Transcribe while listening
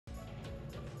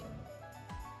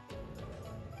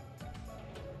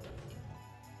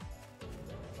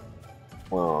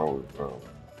Well, Sorry.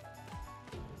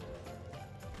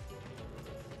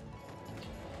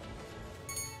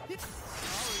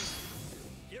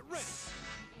 Get ready.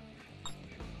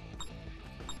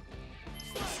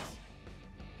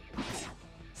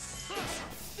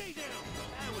 Stay down.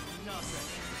 That was nothing.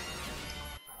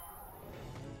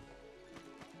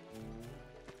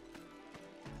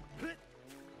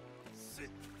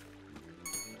 Sit.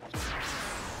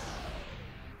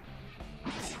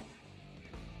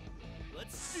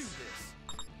 Let's do this.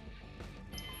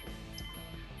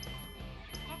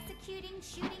 Executing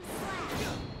shooting slash.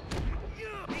 Eat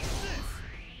this.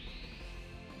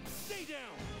 Stay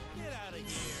down. Get out of here.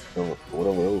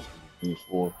 whatever else you use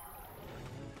for.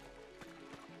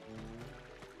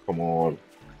 Come on.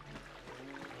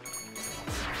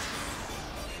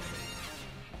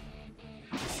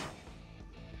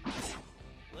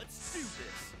 Let's do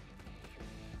this.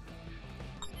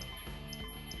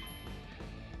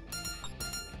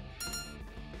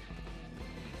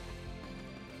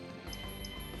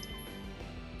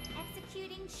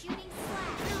 Executing shooting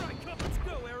slash. Here I come. Let's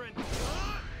go, Aaron.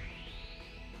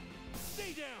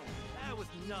 Stay down. That was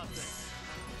nothing.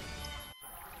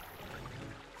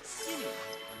 Gimme.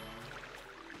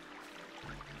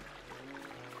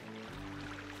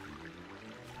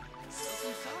 What's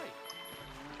inside?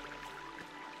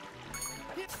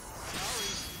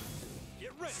 Sorry.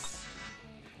 Get ready.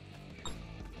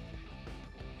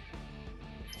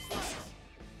 Slice.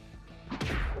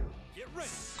 Get ready.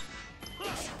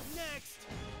 Next.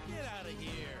 Get out of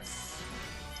here.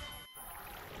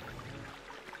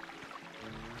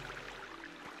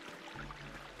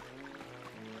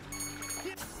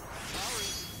 Sorry.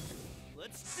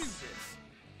 Let's do this.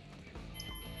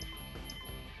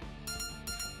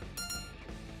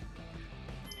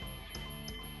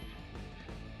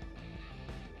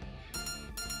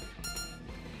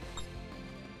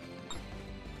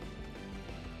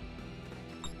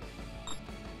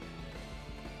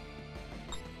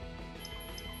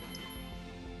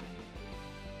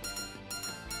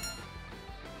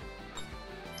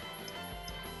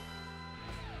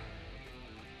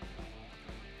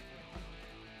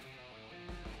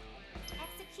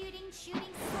 Executing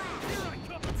shooting slash. Here I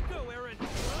come. Let's go, Aaron.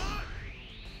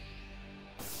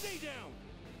 Stay down.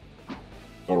 I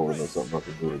don't want to mess up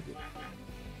nothing good.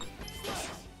 Slice.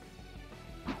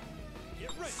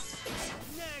 Get ready.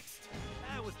 Next.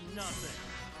 That was nothing.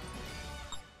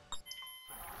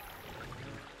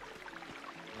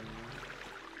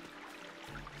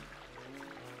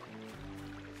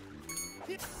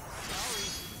 Sorry.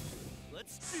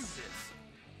 Let's do this.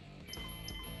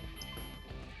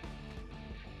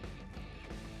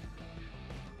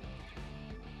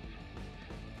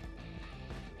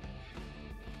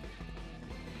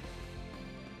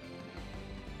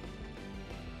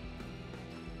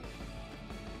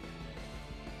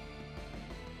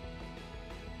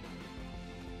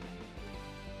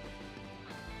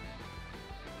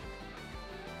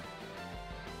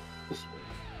 This way.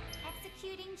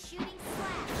 Executing shooting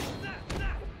slash.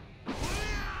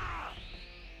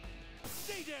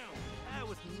 Stay down. That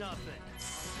was nothing.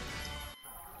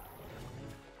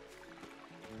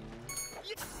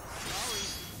 Sorry.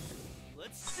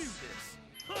 Let's do this.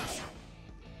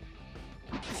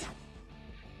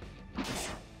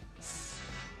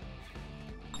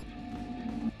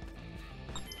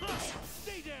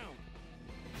 Stay down.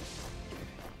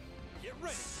 Get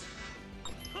ready.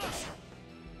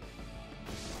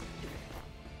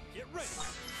 Get ready.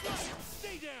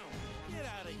 Stay down. Get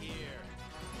out of here.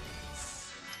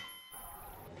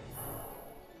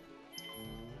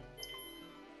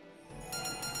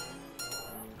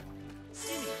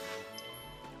 Gimme.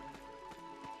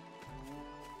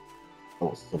 That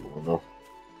was simple enough.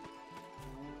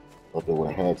 Thought they would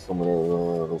have had some of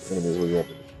those enemies where you have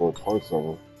to destroy parts of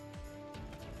them,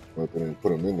 but they didn't put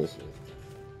them in this one.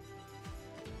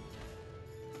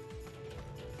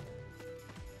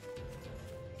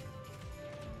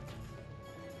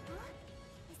 Huh?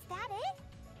 Is that it?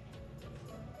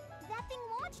 That thing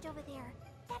launched over there.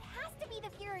 That has to be the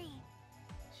Fury.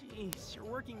 Jeez, you're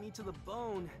working me to the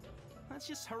bone. Let's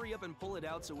just hurry up and pull it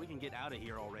out so we can get out of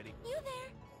here already. You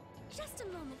there? Just a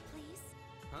moment, please.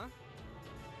 Huh?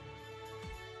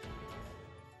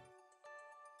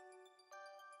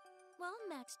 Well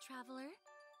met, traveler.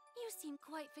 You seem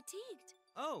quite fatigued.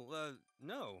 Oh,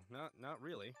 no, not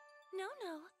really. No.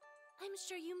 I'm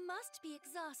sure you must be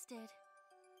exhausted.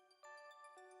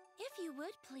 If you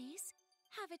would, please,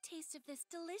 have a taste of this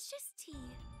delicious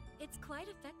tea. It's quite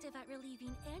effective at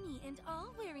relieving any and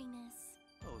all weariness.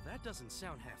 Oh, that doesn't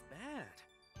sound half bad.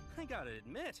 I gotta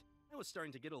admit, I was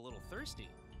starting to get a little thirsty.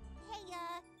 Hey,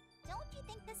 don't you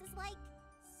think this is like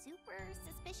super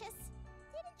suspicious?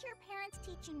 Didn't your parents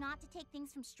teach you not to take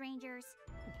things from strangers?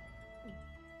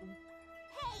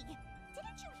 Hey!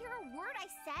 Didn't you hear a word I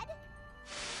said?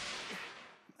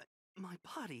 My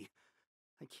body.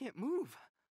 I can't move.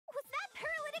 Was that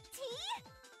paralytic tea?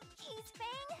 Jeez,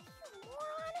 Fang, you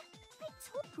moron! I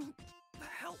told Who the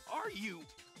hell are you?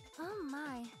 Oh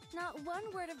my, not one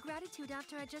word of gratitude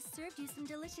after I just served you some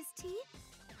delicious tea?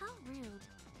 How rude.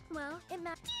 Well, it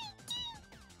matters.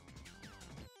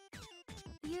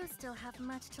 You still have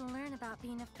much to learn about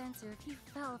being a fencer if you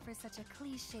fell for such a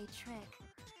cliché trick.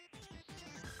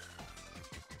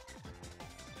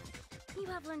 You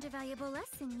have learned a valuable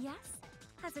lesson, yes?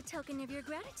 As a token of your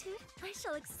gratitude, I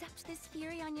shall accept this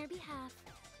fury on your behalf.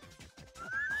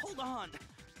 Hold on.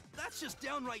 That's just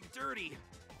downright dirty.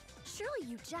 Surely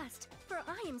you jest, for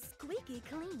I am squeaky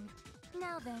clean.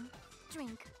 Now then,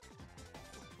 drink.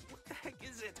 What the heck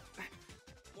is it?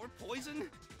 More poison?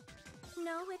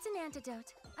 No, it's an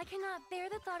antidote. I cannot bear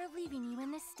the thought of leaving you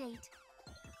in this state.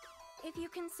 If you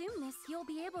consume this, you'll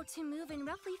be able to move in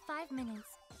roughly 5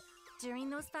 minutes. During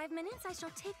those 5 minutes, I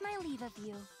shall take my leave of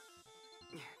you.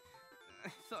 I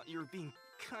thought you were being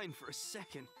kind for a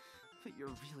second, but you're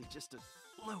really just a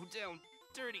low-down,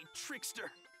 dirty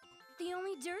trickster. The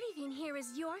only dirty thing here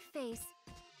is your face.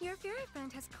 Your fairy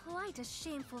friend has quite a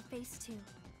shameful face, too.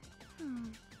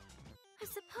 I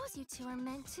suppose you two are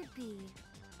meant to be.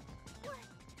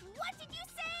 What did you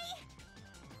say?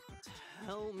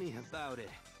 Tell me about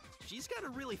it. She's got a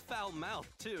really foul mouth,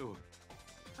 too.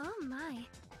 Oh my,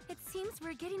 it seems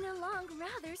we're getting along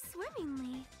rather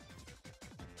swimmingly.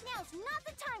 Now's not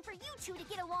the time for you two to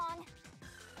get along.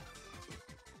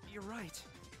 You're right.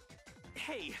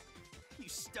 Hey, you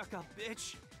stuck-up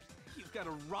bitch. You've got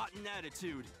a rotten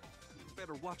attitude. You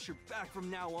better watch your back from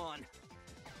now on.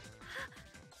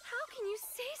 How can you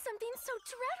say something so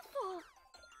dreadful?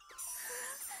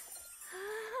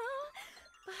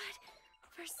 But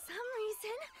for some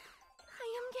reason, I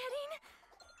am getting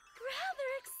rather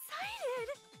excited.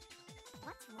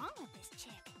 What's wrong with this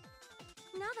chick?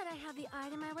 Now that I have the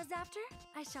item I was after,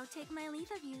 I shall take my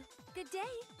leave of you. Good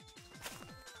day.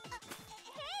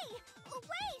 Hey!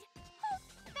 Wait! Oh,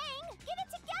 Fang, get it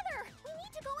together! We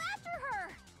need to go after her!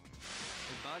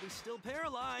 Her body's still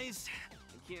paralyzed.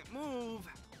 I can't move.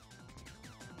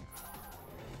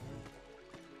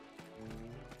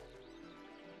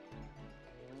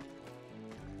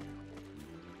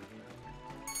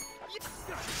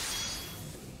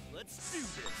 Let's do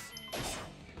this.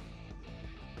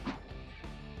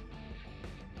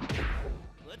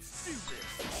 Let's do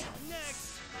this.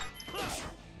 Next.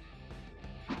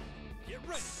 Get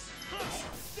ready.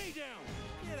 Stay down.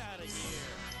 Get out of here.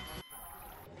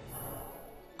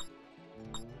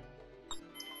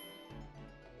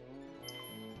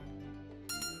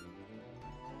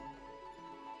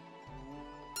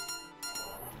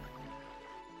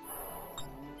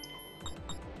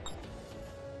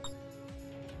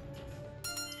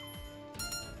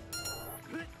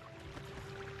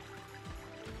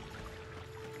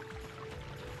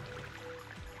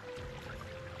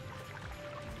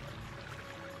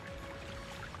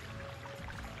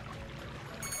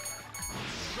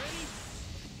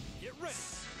 Get ready!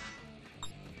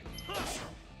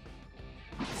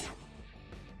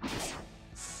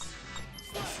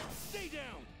 Slap! Stay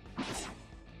down!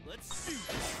 Let's do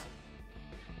this.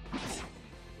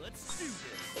 Let's do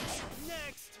this.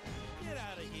 Next. Get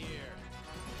out of here!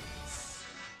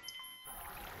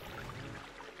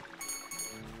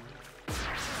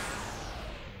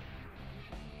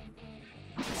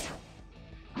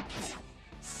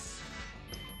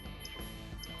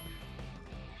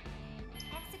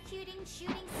 Executing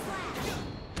shooting slash.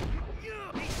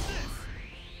 Eat this.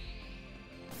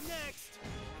 Next.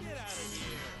 Get out of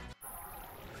here!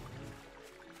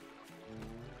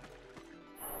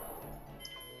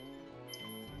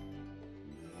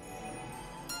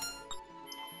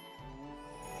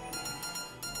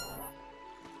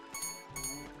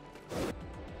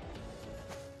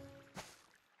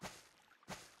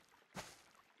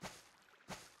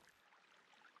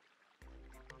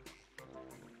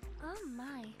 Oh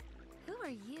my, who are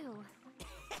you?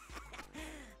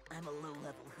 I'm a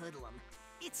low-level hoodlum.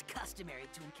 It's customary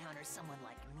to encounter someone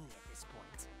like me at this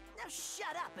point. Now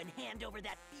shut up and hand over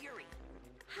that fury!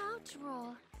 How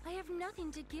droll. I have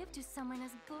nothing to give to someone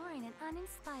as boring and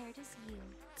uninspired as you.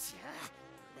 Tch,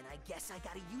 then I guess I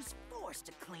gotta use force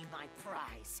to claim my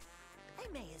prize. I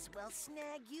may as well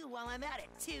snag you while I'm at it,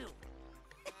 too.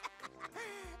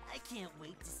 I can't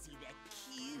wait to see that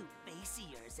cute face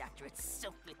of yours after it's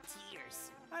soaked with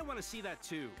tears. I want to see that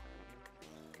too.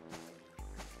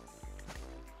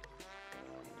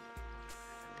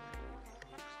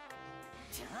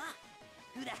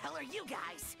 Who the hell are you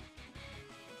guys?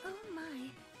 Oh my.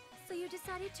 So you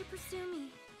decided to pursue me.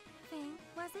 Fang,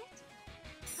 was it?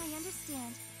 I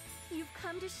understand. You've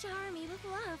come to shower me with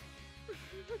love.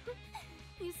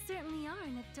 You certainly are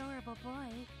an adorable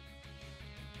boy.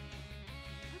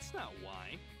 That's not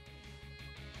why.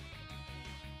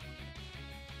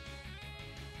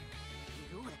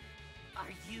 You? Are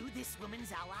you this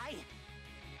woman's ally?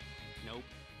 Nope.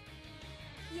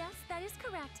 Yes, that is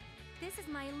correct. This is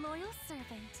my loyal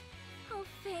servant. Oh,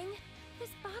 Fang, this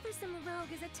bothersome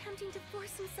rogue is attempting to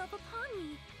force himself upon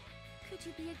me. Could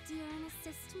you be a dear and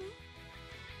assist me?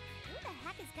 Who the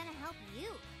heck is gonna help you?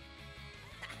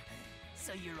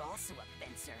 So you're also a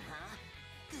fencer, huh?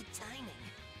 Good timing.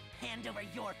 Hand over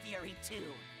your fury,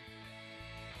 too.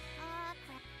 Crap.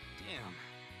 Damn.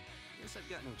 Guess I've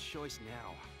got no choice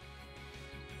now.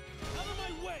 Out of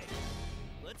my way!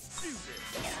 Let's do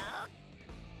this!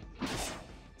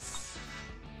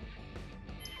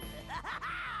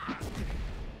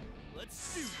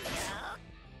 Let's do this!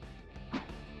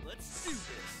 Let's do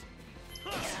this!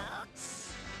 Huh.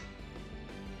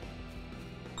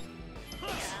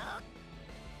 Huh.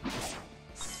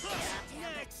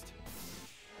 Next!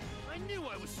 I knew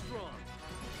I was strong!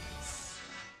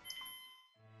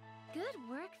 Good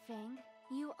work, Fang.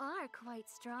 You are quite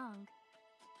strong.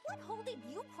 What hole did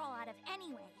you crawl out of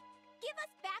anyway? Give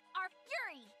us back our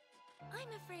fury! I'm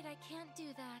afraid I can't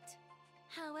do that.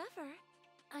 However,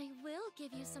 I will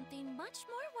give you something much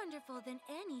more wonderful than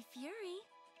any fury.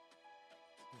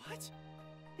 What?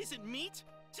 Is it meat?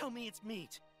 Tell me it's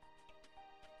meat.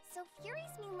 So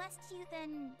furies mean less to you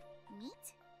than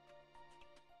meat?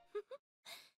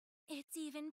 It's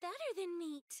even better than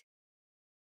meat.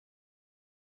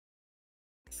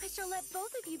 I shall let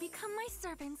both of you become my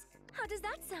servants. How does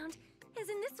that sound?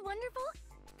 Isn't this wonderful?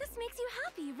 This makes you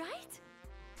happy, right?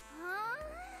 Huh?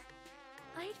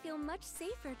 I'd feel much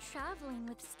safer traveling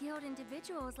with skilled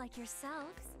individuals like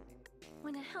yourselves.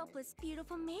 When a helpless,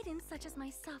 beautiful maiden such as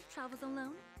myself travels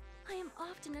alone, I am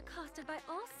often accosted by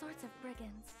all sorts of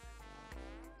brigands.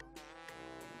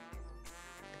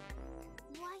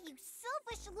 Why, you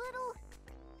selfish little...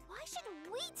 Why should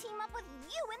we team up with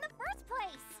you in the first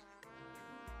place?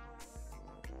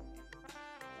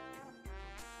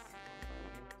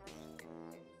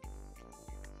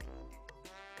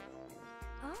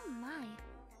 Oh my.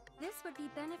 This would be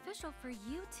beneficial for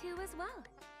you too as well.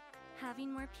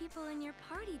 Having more people in your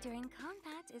party during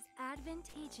combat is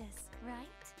advantageous,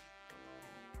 right?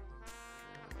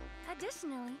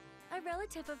 Additionally, a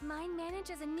relative of mine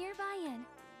manages a nearby inn,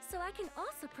 so I can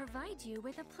also provide you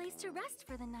with a place to rest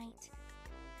for the night.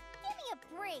 Give me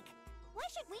a break! Why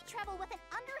should we travel with an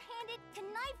underhanded,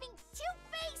 conniving,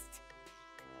 two-faced...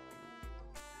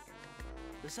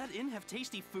 Does that inn have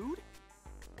tasty food?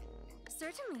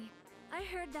 Certainly. I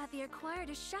heard that they acquired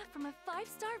a chef from a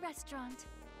 5-star restaurant.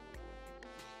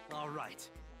 All right,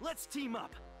 let's team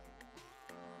up.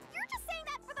 You're just saying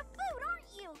that for the food,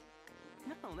 aren't you?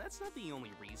 No, that's not the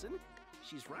only reason.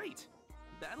 She's right.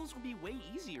 Battles will be way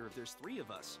easier if there's 3 of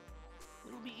us.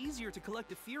 It'll be easier to collect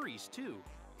the Furies, too.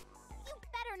 You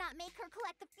better not make her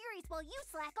collect the Furies while you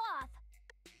slack off.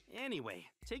 Anyway,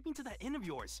 take me to that inn of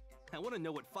yours. I want to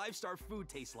know what 5-star food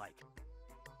tastes like.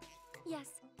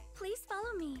 Yes, please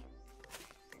follow me.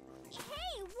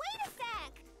 Hey, wait a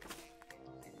sec!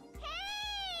 Hey!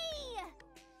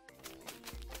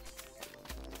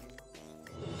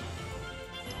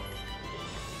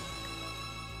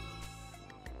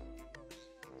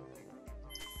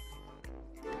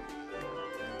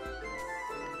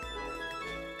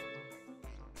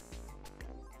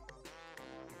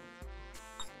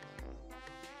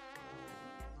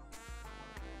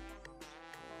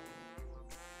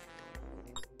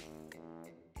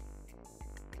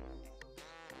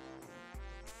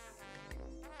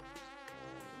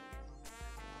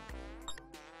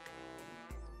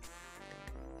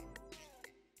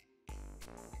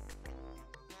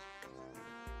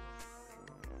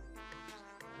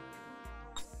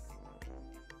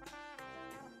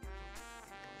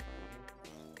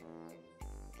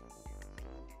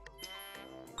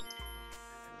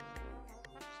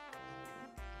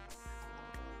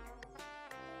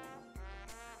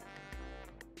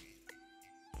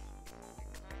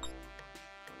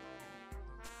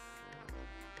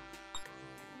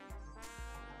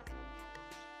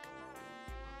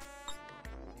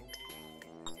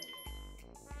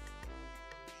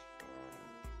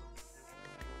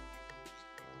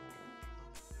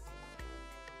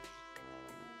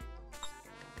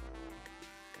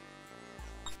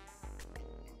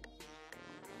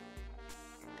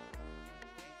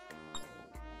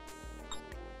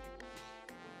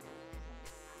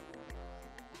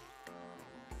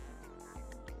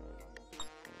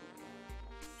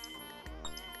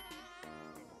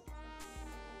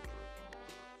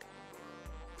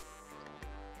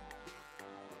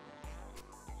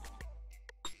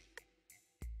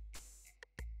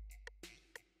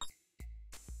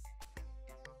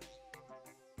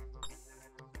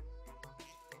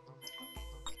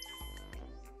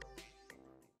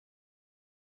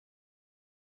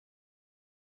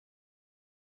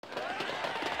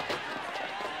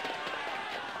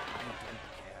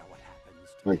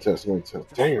 Mic test, mic test.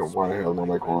 Damn, why the hell is my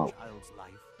mic on? Child's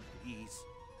life, please.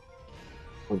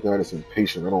 My God is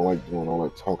impatient. I don't like doing all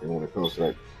that talking when it comes to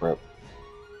that crap.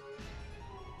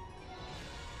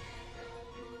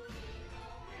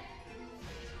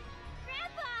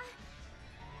 Grandpa!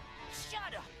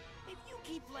 Shut up! If you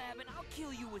keep blabbing, I'll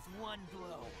kill you with one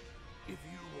blow. If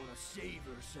you want to save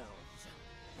yourselves,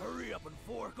 hurry up and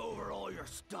fork over all your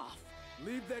stuff.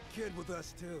 Leave that kid with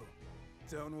us, too.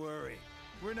 Don't worry.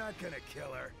 We're not gonna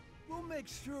kill her. We'll make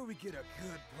sure we get a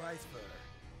good price for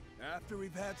her. After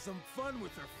we've had some fun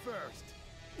with her first.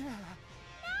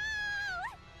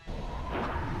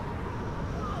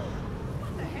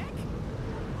 What the heck?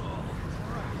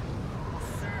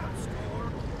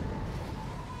 Sandstorm!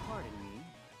 Pardon me,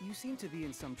 you seem to be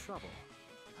in some trouble.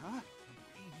 Huh?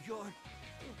 You're...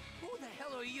 Who the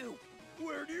hell are you?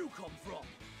 Where do you come from?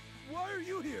 Why are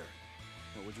you here?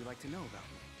 What would you like to know about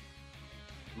me?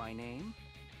 My name?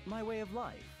 My way of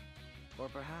life? Or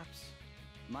perhaps,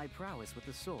 my prowess with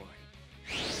the sword?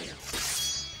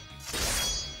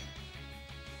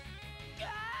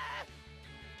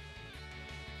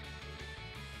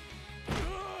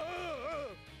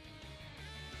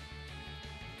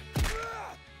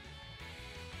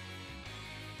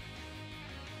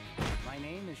 My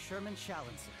name is Sherman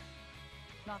Challencer.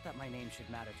 Not that my name should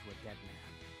matter to a dead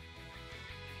man.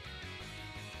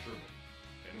 Sherman,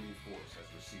 enemy force has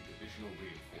received additional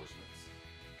reinforcements.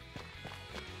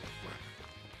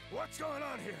 What's going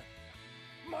on here?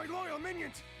 My loyal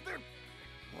minions, they're...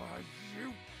 Why,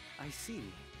 you... I see.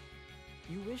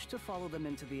 You wish to follow them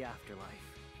into the afterlife.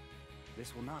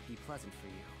 This will not be pleasant for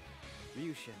you.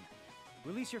 Ryushin,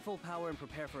 release your full power and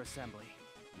prepare for assembly.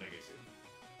 Negative.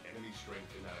 Enemy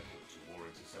strength inadequate to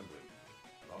warrant assembly.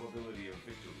 Probability of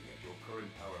victory at your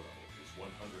current power level is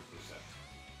 100%.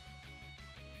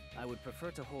 I would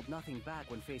prefer to hold nothing back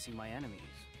when facing my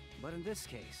enemies. But in this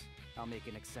case, I'll make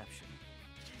an exception.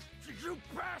 You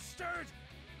bastard!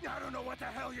 I don't know what the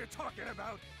hell you're talking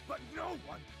about, but no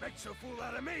one makes a fool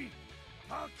out of me!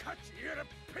 I'll cut you to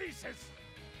pieces!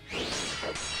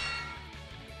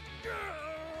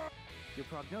 Your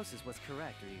prognosis was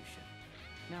correct, Ryushin.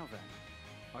 Now then,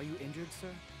 are you injured, sir?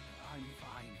 I'm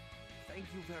fine. Thank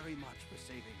you very much for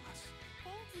saving us.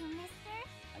 Thank you, mister.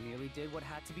 I merely did what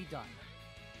had to be done.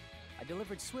 I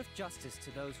delivered swift justice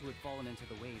to those who had fallen into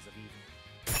the ways of evil.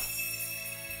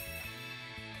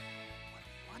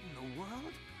 What in the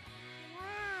world?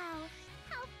 Wow,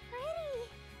 how pretty!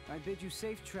 I bid you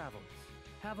safe travels.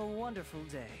 Have a wonderful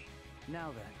day.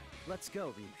 Now then, let's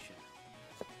go, Ryushin.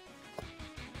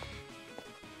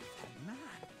 Man,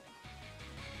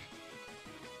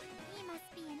 He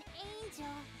must be an angel.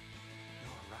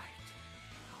 you're right.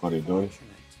 What are you doing?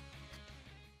 Fortunate.